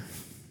here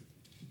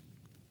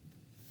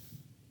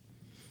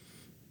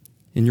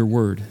in your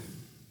word.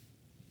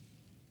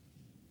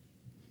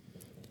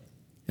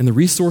 And the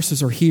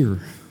resources are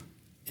here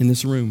in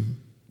this room.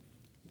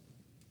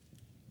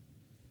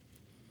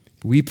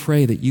 We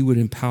pray that you would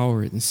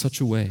empower it in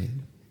such a way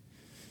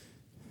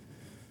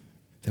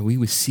that we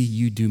would see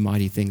you do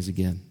mighty things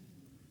again.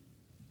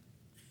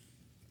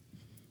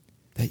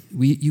 That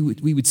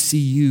we would see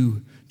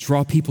you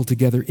draw people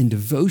together in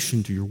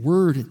devotion to your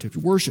word, and to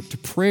worship, to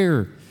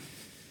prayer.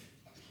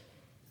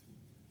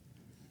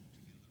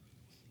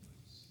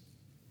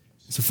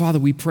 So, Father,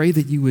 we pray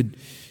that you would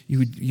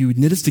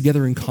knit us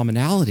together in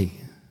commonality,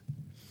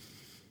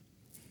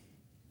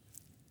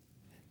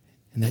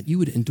 and that you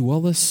would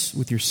indwell us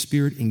with your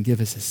Spirit and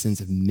give us a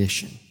sense of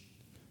mission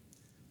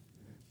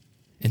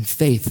and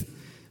faith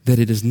that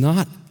it is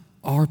not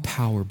our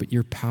power, but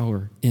your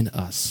power in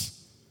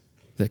us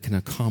that can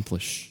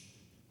accomplish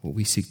what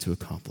we seek to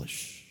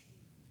accomplish.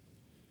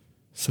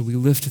 So we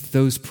lift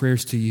those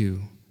prayers to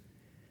you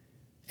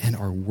and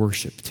our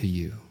worship to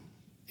you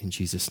in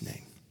Jesus'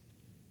 name.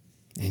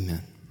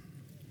 Amen.